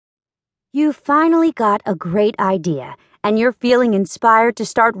You finally got a great idea, and you're feeling inspired to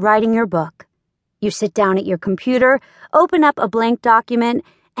start writing your book. You sit down at your computer, open up a blank document,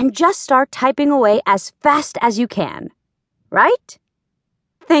 and just start typing away as fast as you can. Right?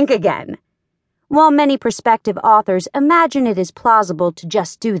 Think again. While many prospective authors imagine it is plausible to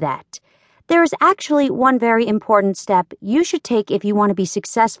just do that, there is actually one very important step you should take if you want to be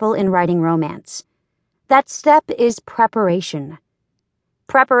successful in writing romance. That step is preparation.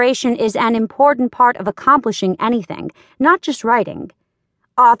 Preparation is an important part of accomplishing anything, not just writing.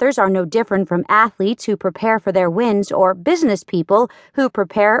 Authors are no different from athletes who prepare for their wins or business people who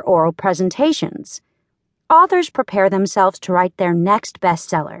prepare oral presentations. Authors prepare themselves to write their next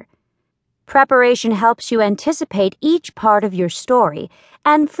bestseller. Preparation helps you anticipate each part of your story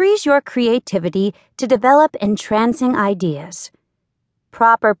and frees your creativity to develop entrancing ideas.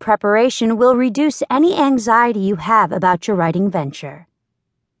 Proper preparation will reduce any anxiety you have about your writing venture.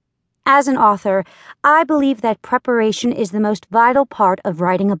 As an author, I believe that preparation is the most vital part of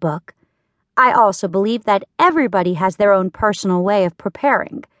writing a book. I also believe that everybody has their own personal way of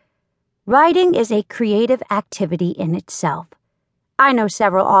preparing. Writing is a creative activity in itself. I know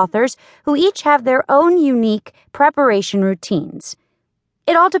several authors who each have their own unique preparation routines.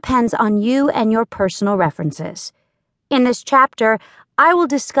 It all depends on you and your personal references. In this chapter, I will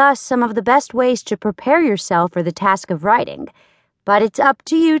discuss some of the best ways to prepare yourself for the task of writing, but it's up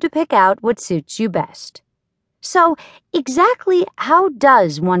to you to pick out what suits you best. So, exactly how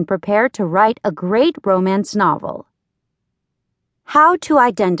does one prepare to write a great romance novel? How to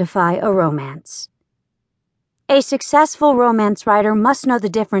identify a romance. A successful romance writer must know the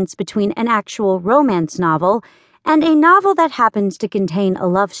difference between an actual romance novel and a novel that happens to contain a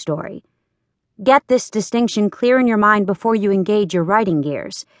love story. Get this distinction clear in your mind before you engage your writing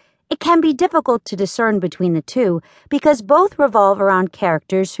gears. It can be difficult to discern between the two because both revolve around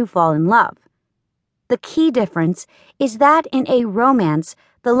characters who fall in love. The key difference is that in a romance,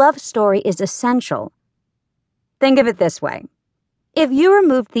 the love story is essential. Think of it this way. If you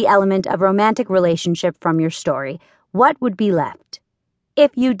removed the element of romantic relationship from your story, what would be left?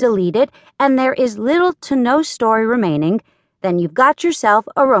 If you delete it and there is little to no story remaining, then you've got yourself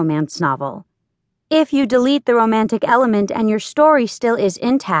a romance novel. If you delete the romantic element and your story still is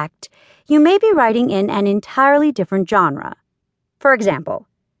intact, you may be writing in an entirely different genre. For example,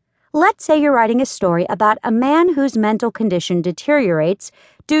 let's say you're writing a story about a man whose mental condition deteriorates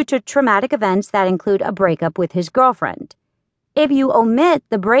due to traumatic events that include a breakup with his girlfriend. If you omit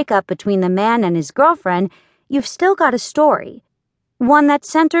the breakup between the man and his girlfriend, you've still got a story, one that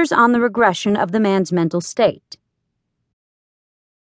centers on the regression of the man's mental state.